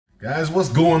Guys, what's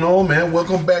going on, man?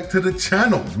 Welcome back to the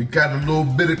channel. We got a little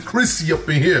bit of Chrissy up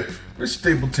in here. Chris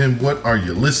Stapleton, what are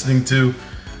you listening to?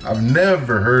 I've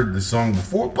never heard this song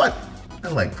before, but I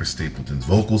like Chris Stapleton's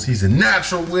vocals. He's a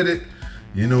natural with it.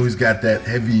 You know, he's got that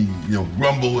heavy,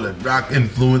 rumble, that rock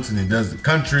influence, and he does the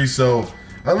country, so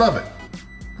I love it.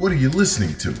 What are you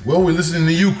listening to? Well, we're listening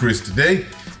to you, Chris, today.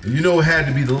 And you know it had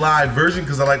to be the live version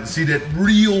because I like to see that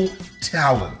real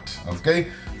talent,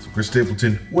 okay? So Chris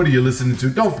Stapleton, what are you listening to?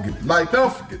 Don't forget to like,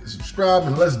 don't forget to subscribe,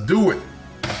 and let's do it.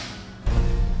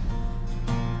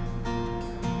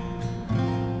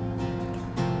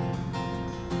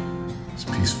 It's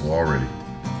peaceful already.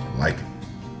 I like it.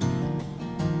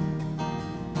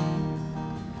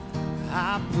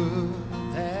 I put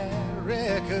that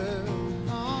record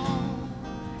on.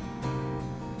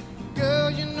 Girl,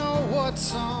 you know what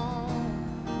song.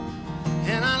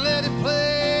 And I let it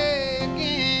play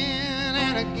again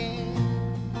and again.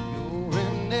 You're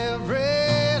in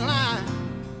every line.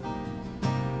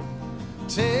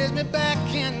 Takes me back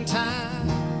in time.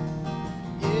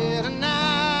 Yeah,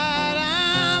 tonight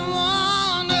I'm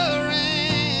wondering,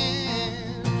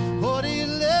 what are you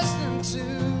listening to?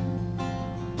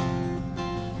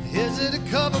 Is it a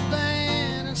cover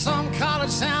band in some college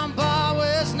sound bar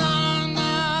where it's not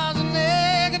and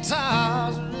air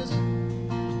guitars? Or is it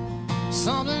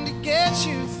something to get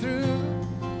you through?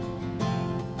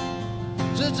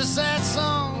 Just a sad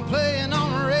song playing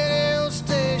on a radio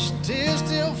station, tears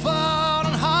still fall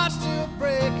and hearts still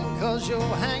breaking cause you're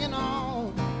hanging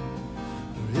on.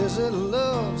 Or is it a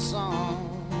love song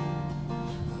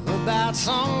about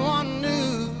someone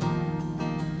new?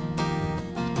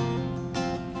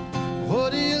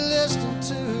 What are you listening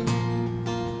to?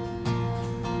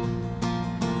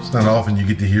 It's not often you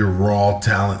get to hear raw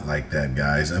talent like that,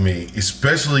 guys. I mean,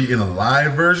 especially in a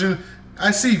live version.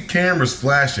 I see cameras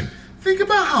flashing. Think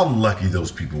about how lucky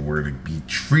those people were to be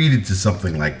treated to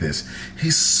something like this.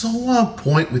 He's so on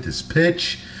point with his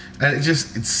pitch, and it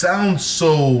sounds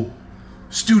so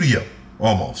studio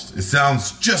almost. It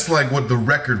sounds just like what the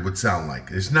record would sound like.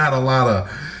 There's not a lot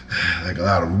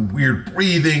of weird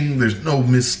breathing. There's no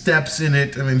missteps in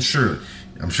it. I mean, sure,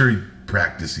 I'm sure he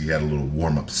practiced. He had a little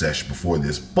warm-up sesh before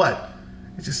this, but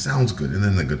it just sounds good. And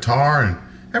then the guitar and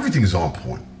everything's on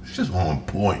point. It's just on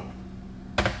point.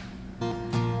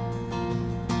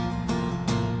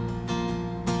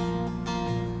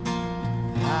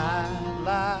 I'd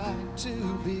like to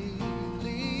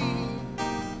believe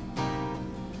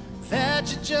that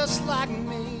you're just like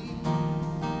me,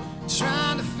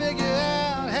 trying to figure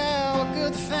out how a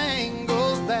good thing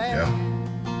goes bad. Yeah.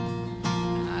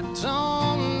 I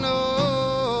don't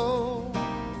know,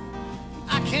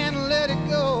 I can't let it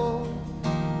go.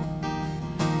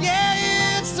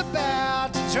 Yeah, it's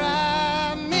about to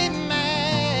drive me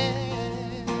mad.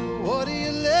 What are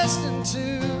you listening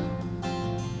to?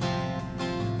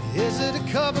 Is it a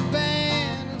cover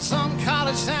band in some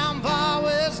college sound bar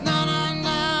where it's none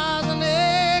and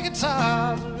air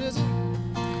guitars? Or is it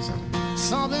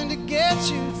something to get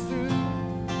you through?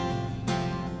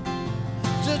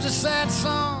 Just a sad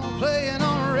song playing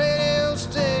on a radio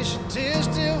station, tears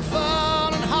still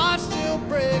fall and hearts still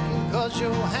breaking cause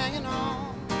you're hanging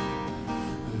on.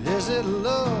 Or is it a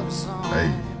love song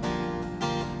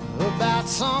about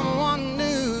someone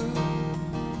new?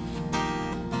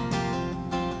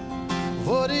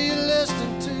 What are you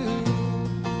listening to?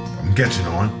 I'm catching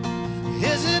on.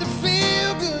 Is it a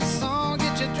feel-good song?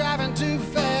 Get you driving too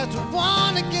fast, or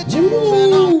one to get you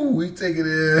moving on? Ooh, we taking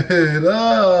it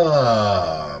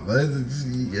up.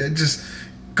 It just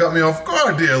cut me off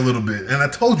guard there a little bit. And I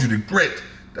told you the grit.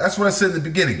 That's what I said in the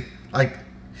beginning. Like,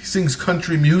 he sings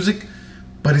country music,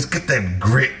 but he's got that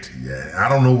grit. Yeah, I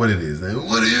don't know what it is.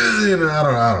 What is it?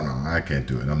 I don't know. I can't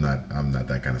do it. I'm not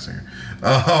that kind of singer.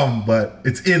 But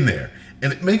it's in there.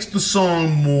 And it makes the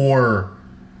song more,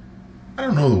 I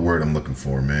don't know the word I'm looking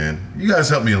for, man. You guys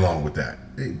help me along with that.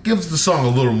 It gives the song a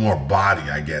little more body,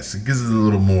 I guess. It gives it a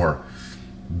little more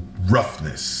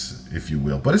roughness, if you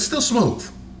will. But it's still smooth.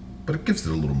 But it gives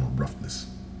it a little more roughness.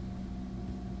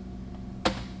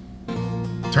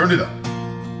 Turn it up.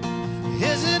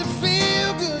 Is it a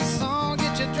feel-good song?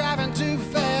 Get you driving too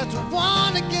fast, or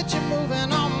one to get you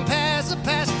moving on past the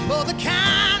past, or the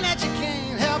kind that you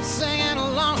can't help singing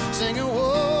along, singing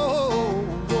whoa,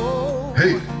 whoa.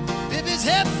 Hey. If his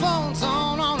headphones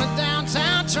on a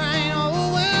downtown train, or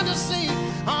a window seat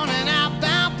on an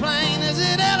outbound plane, is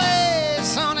it LA,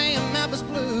 sunny and Memphis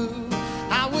blue?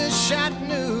 I wish I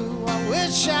knew, I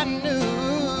wish I knew.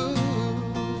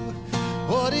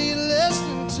 What are you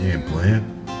listening to? You ain't playing.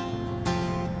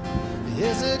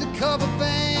 Is it a cover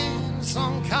band?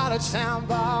 Some college town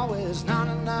bar with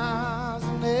 99s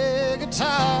and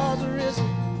guitars, or is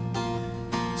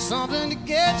it something to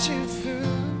get you through?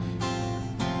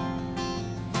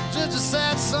 Just a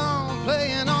sad song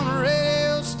playing on a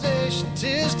radio station,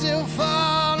 tears still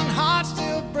falling, heart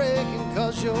still breaking,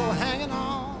 'cause you're hanging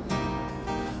on.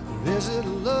 Or is it a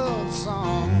love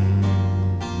song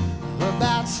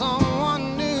about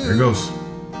someone new? There it goes.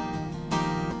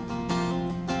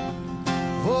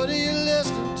 What are you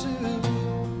listening to?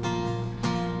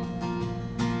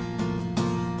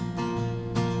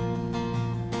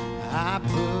 I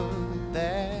put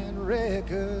that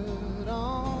record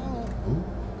on.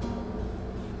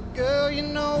 Girl, you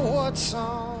know what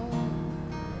song,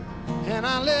 and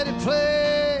I let it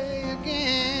play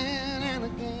again and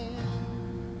again.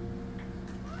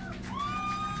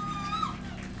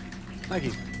 Thank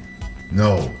you.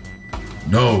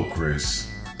 No, Chris.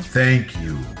 Thank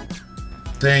you.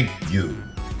 Thank you.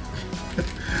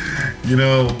 You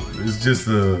know,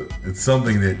 it's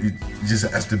something that it just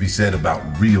has to be said about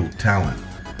real talent.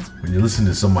 When you listen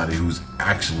to somebody who's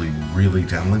actually really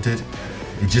talented,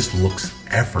 it just looks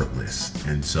effortless.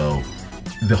 And so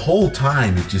the whole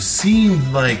time it just seemed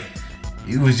like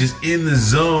he was just in the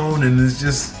zone, and it's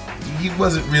just, he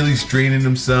wasn't really straining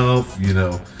himself, you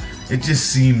know. It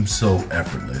just seems so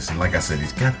effortless. And like I said,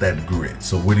 he's got that grit.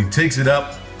 So when he takes it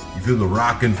up, you feel the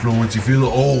rock influence, you feel the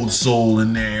old soul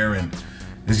in there, and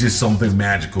it's just something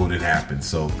magical that happens.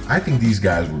 So I think these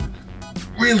guys were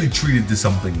really treated to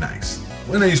something nice.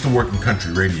 When I used to work in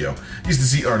country radio, I used to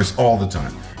see artists all the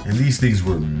time, and these things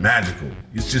were magical.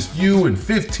 It's just you and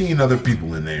 15 other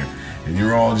people in there, and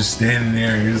you're all just standing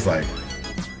there, and you're just like,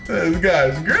 this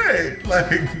guy's great.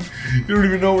 Like, you don't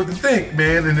even know what to think,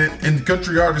 man. And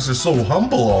country artists are so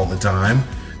humble all the time.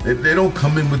 They don't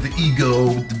come in with the ego,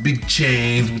 with the big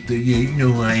chains, with the, yeah, you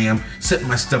know who I am, setting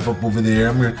my stuff up over there.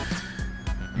 I'm gonna,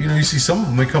 you know, you see some of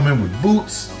them, they come in with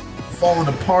boots falling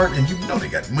apart, and you know they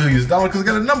got millions of dollars because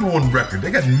they got a #1 record.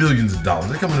 They got millions of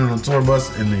dollars. They come in on a tour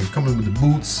bus, and they come in with the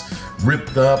boots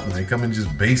ripped up, and they come in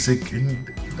just basic, and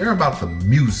they're about the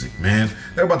music, man.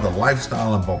 They're about the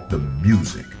lifestyle and about the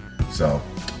music. So,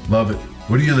 love it.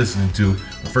 What are you listening to?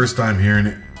 My first time hearing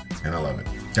it, and I love it.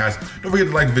 Guys, don't forget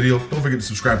to like the video. Don't forget to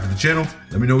subscribe to the channel.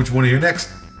 Let me know what you want to hear next.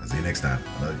 I'll see you next time.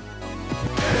 I love you.